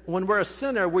 because when we're a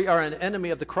sinner, we are an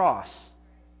enemy of the cross.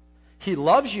 He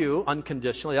loves you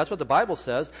unconditionally. That's what the Bible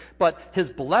says. But his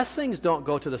blessings don't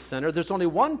go to the sinner. There's only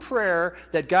one prayer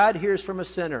that God hears from a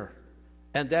sinner,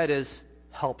 and that is,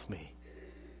 help me.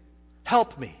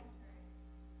 Help me.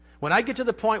 When I get to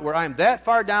the point where I'm that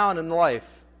far down in life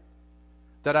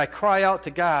that I cry out to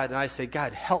God and I say,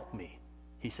 God, help me.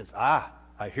 He says, I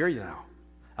hear you now.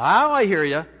 I hear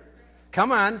you.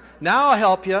 Come on. Now I'll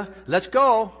help you. Let's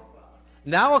go.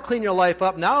 Now I'll clean your life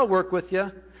up. Now I'll work with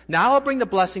you. Now I'll bring the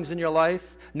blessings in your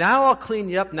life. Now I'll clean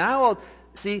you up. Now I'll...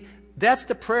 See, that's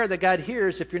the prayer that God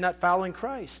hears if you're not following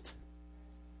Christ.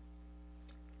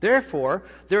 Therefore,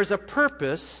 there's a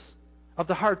purpose of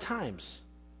the hard times.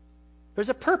 There's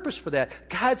a purpose for that.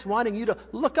 God's wanting you to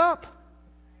look up.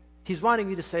 He's wanting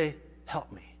you to say,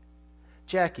 help me.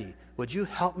 Jackie, would you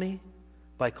help me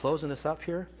by closing this up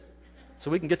here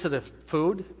so we can get to the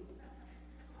food?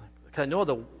 I know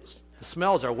the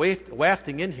smells are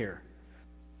wafting in here.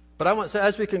 But I want, so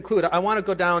as we conclude, I want to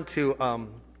go down to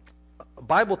a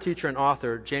Bible teacher and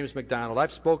author, James MacDonald.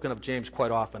 I've spoken of James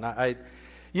quite often.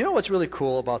 You know what's really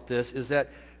cool about this is that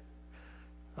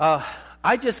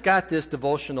I just got this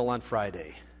devotional on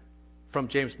Friday from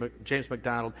James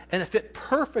MacDonald, and it fit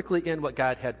perfectly in what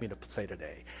God had me to say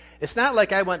today. It's not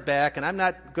like I went back, and I'm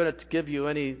not going to give you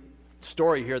any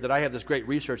story here that I have this great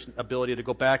research ability to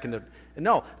go back and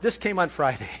no, this came on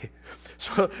Friday.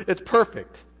 So it's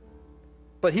perfect.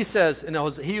 But he says,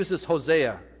 he uses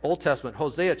Hosea, Old Testament,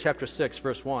 Hosea chapter 6,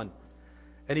 verse 1.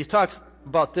 And he talks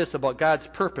about this, about God's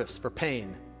purpose for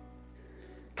pain.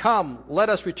 Come, let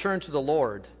us return to the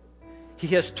Lord. He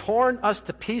has torn us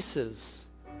to pieces,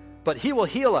 but he will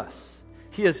heal us.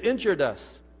 He has injured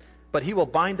us, but he will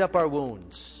bind up our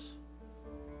wounds.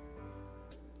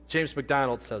 James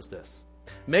MacDonald says this.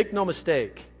 Make no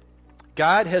mistake,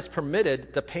 God has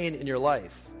permitted the pain in your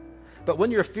life. But when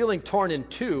you're feeling torn in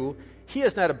two, he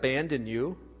has not abandoned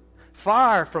you.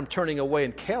 Far from turning away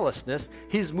in callousness,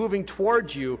 he's moving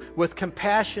towards you with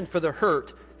compassion for the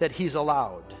hurt that he's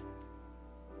allowed.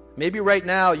 Maybe right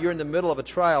now you're in the middle of a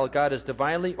trial God is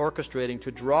divinely orchestrating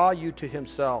to draw you to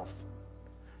himself.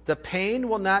 The pain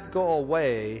will not go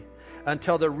away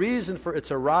until the reason for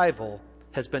its arrival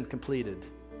has been completed.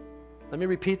 Let me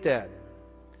repeat that.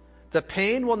 The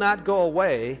pain will not go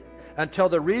away until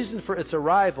the reason for its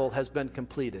arrival has been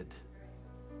completed.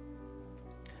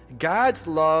 God's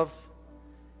love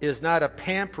is not a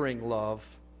pampering love,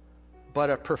 but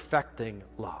a perfecting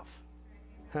love.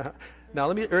 Now,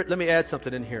 let me add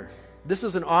something in here. This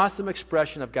is an awesome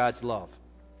expression of God's love.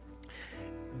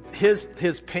 His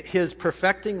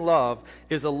perfecting love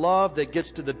is a love that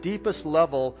gets to the deepest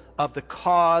level of the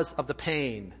cause of the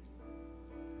pain.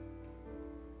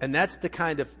 And that's the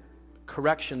kind of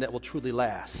correction that will truly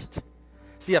last.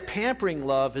 See, a pampering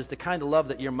love is the kind of love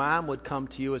that your mom would come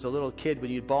to you as a little kid when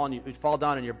you'd fall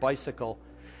down on your bicycle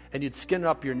and you'd skin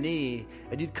up your knee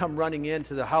and you'd come running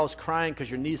into the house crying because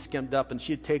your knee skimmed up, and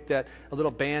she'd take a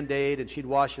little Band-Aid and she'd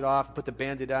wash it off and put the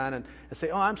Band-Aid on and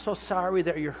say, oh, I'm so sorry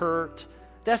that you're hurt.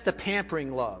 That's the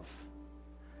pampering love.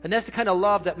 And that's the kind of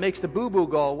love that makes the boo-boo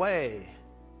go away.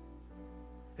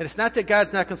 And it's not that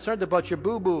God's not concerned about your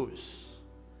boo-boos,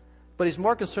 but he's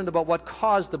more concerned about what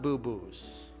caused the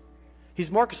boo-boos. He's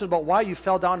more concerned about why you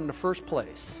fell down in the first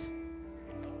place.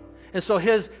 And so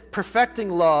his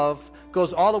perfecting love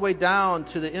goes all the way down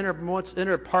to the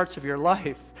inner parts of your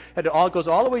life. And it all goes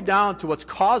all the way down to what's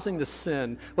causing the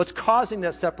sin, what's causing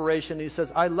that separation. And he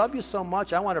says, I love you so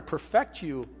much, I want to perfect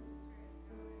you.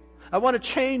 I want to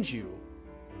change you.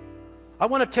 I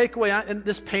want to take away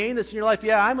this pain that's in your life.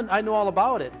 Yeah, I know all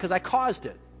about it because I caused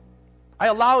it. I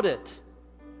allowed it.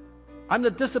 I'm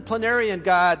the disciplinarian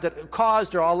God that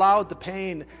caused or allowed the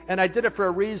pain, and I did it for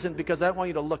a reason, because I want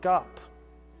you to look up.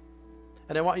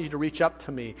 And I want you to reach up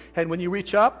to me. And when you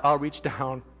reach up, I'll reach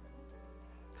down.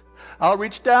 I'll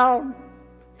reach down,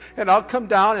 and I'll come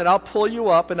down, and I'll pull you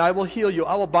up, and I will heal you.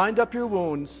 I will bind up your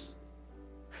wounds,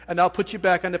 and I'll put you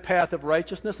back on the path of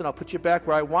righteousness, and I'll put you back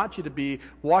where I want you to be,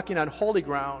 walking on holy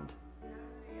ground.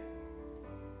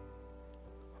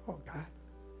 Oh, God.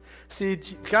 See,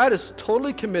 God is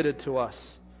totally committed to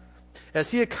us. As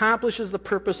he accomplishes the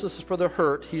purposes for the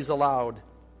hurt he's allowed.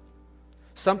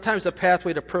 Sometimes the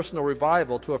pathway to personal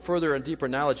revival, to a further and deeper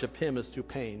knowledge of him, is through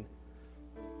pain.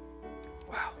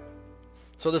 Wow.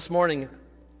 So this morning,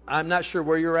 I'm not sure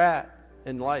where you're at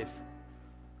in life,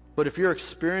 but if you're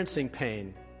experiencing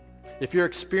pain, if you're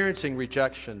experiencing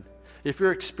rejection, if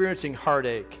you're experiencing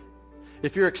heartache,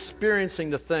 if you're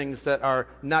experiencing the things that are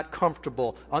not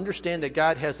comfortable, understand that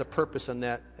God has a purpose in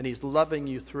that, and he's loving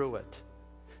you through it.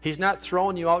 He's not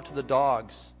throwing you out to the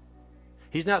dogs.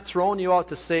 He's not throwing you out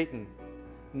to Satan.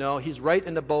 No, he's right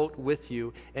in the boat with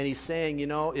you, and he's saying,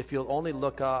 if you'll only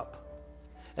look up,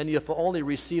 and if you'll only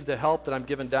receive the help that I'm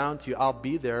giving down to you, I'll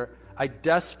be there.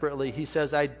 He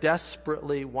says, I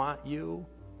desperately want you.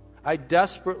 I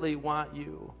desperately want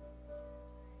you.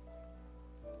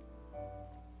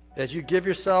 As you give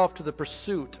yourself to the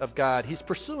pursuit of God, he's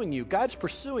pursuing you. God's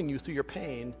pursuing you through your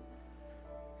pain.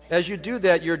 As you do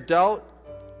that, your doubt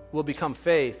will become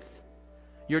faith.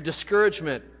 Your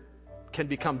discouragement can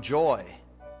become joy.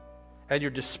 And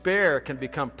your despair can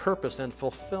become purpose and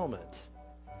fulfillment.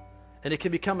 And it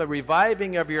can become a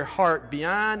reviving of your heart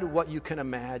beyond what you can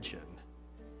imagine,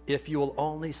 if you will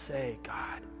only say,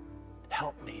 God,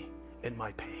 help me in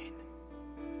my pain.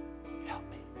 Help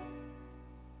me.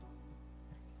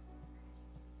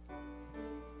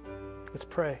 Let's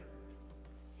pray.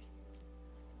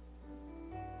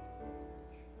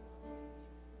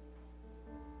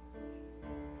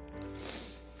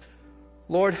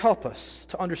 Lord, help us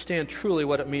to understand truly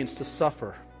what it means to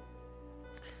suffer.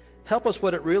 Help us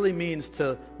what it really means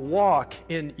to walk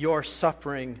in your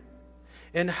suffering,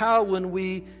 and how when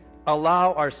we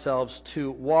allow ourselves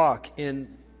to walk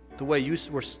in the way you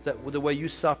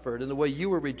suffered, and the way you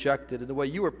were rejected, and the way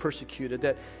you were persecuted,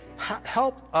 that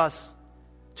help us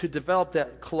to develop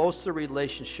that closer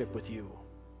relationship with you.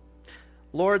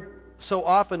 Lord, so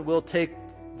often we'll take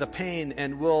the pain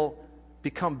and we'll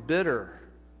become bitter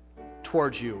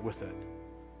towards you with it.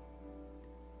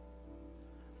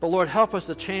 But Lord, help us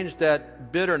to change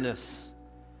that bitterness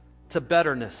to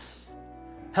betterness.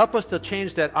 Help us to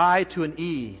change that I to an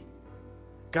E.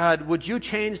 God, would you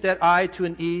change that I to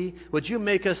an E? Would you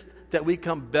make us that we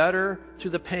come better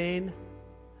through the pain?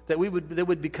 That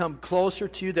would become closer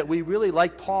to you, that we really,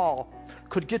 like Paul,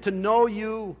 could get to know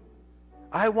you.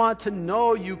 I want to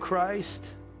know you,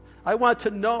 Christ. I want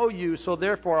to know you, so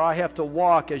therefore I have to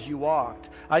walk as you walked.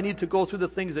 I need to go through the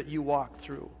things that you walked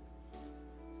through.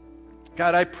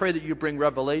 God, I pray that you bring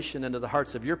revelation into the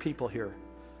hearts of your people here.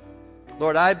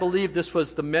 Lord, I believe this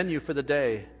was the menu for the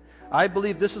day. I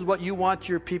believe this is what you want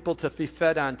your people to be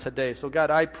fed on today. So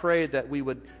God, I pray that we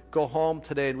would go home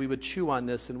today and we would chew on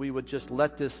this, and we would just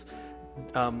let this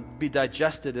be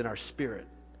digested in our spirit.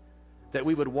 That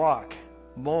we would walk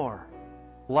more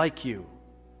like you,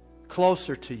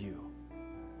 closer to you.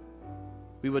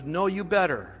 We would know you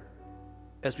better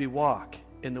as we walk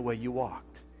in the way you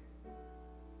walked.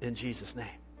 In Jesus' name,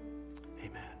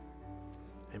 amen.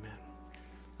 Amen.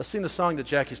 Let's sing the song that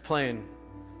Jackie's playing.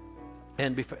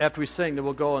 And after we sing, then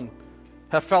we'll go and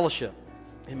have fellowship.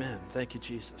 Amen. Thank you,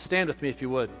 Jesus. Stand with me if you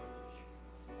would.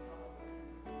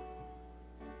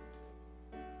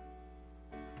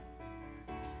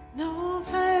 No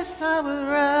place I would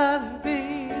rather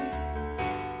be.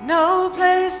 No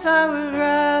place I would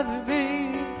rather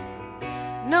be.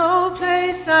 No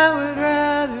place I would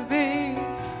rather be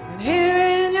than here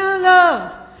in your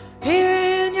love, here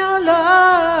in your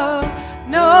love.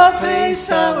 No place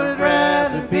I would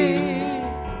rather be.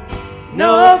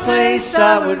 No place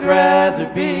I would rather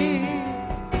be.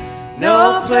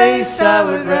 No place I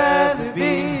would rather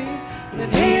be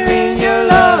than here in your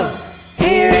love,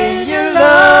 here in your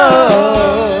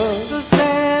love. So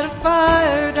set a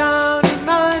fire down in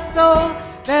my soul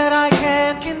that I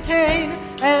can't contain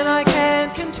and I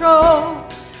can't control.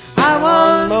 I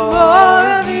want more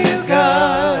of you,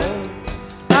 God.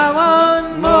 I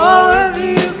want more of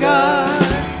you, God.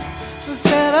 So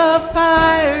set a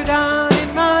fire down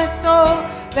in my soul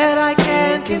that I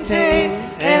can't contain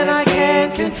and I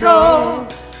can't control.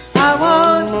 I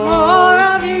want more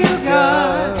of you,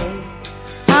 God.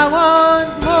 I want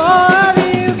more of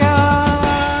you, God.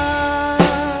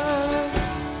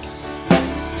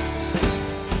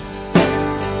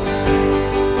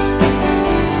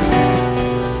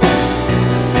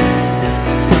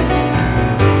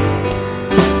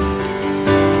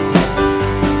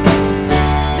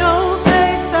 No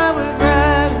place I would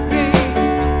rather be.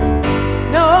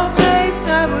 No place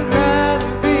I would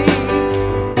rather be.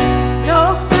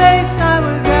 No place I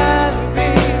would rather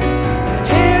be than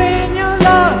here in your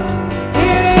love,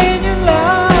 here in your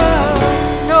love.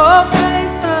 No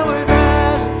place I would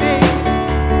rather be.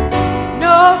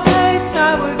 No place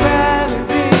I would rather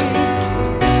be.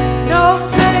 No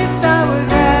place I would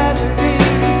rather be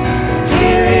than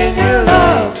here in your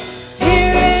love,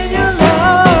 here in your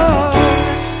love.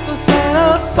 So set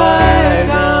a fire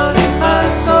down in my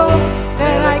soul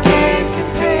that I can't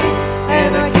contain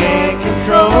and I can't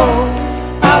control.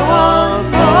 I want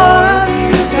more of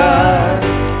you, God.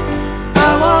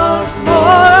 I want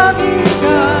more of you,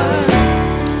 God.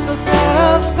 So set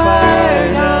a fire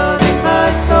down in my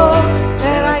soul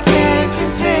that I can't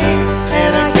contain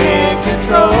and I can't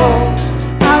control.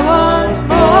 I want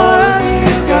more of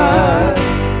you, God.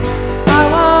 I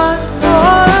want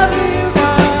more of you,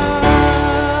 God.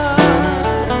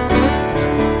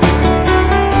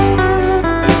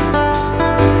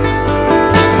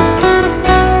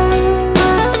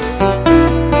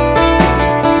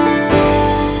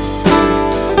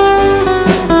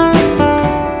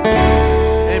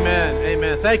 Amen.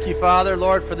 Amen. Thank you, Father,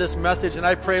 Lord, for this message. And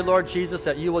I pray, Lord Jesus,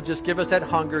 that you will just give us that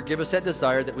hunger, give us that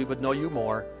desire, that we would know you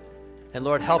more. And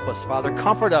Lord, help us, Father.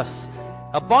 Comfort us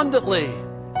abundantly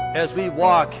as we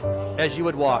walk as you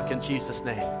would walk. In Jesus'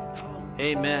 name.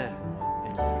 Amen.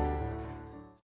 Amen.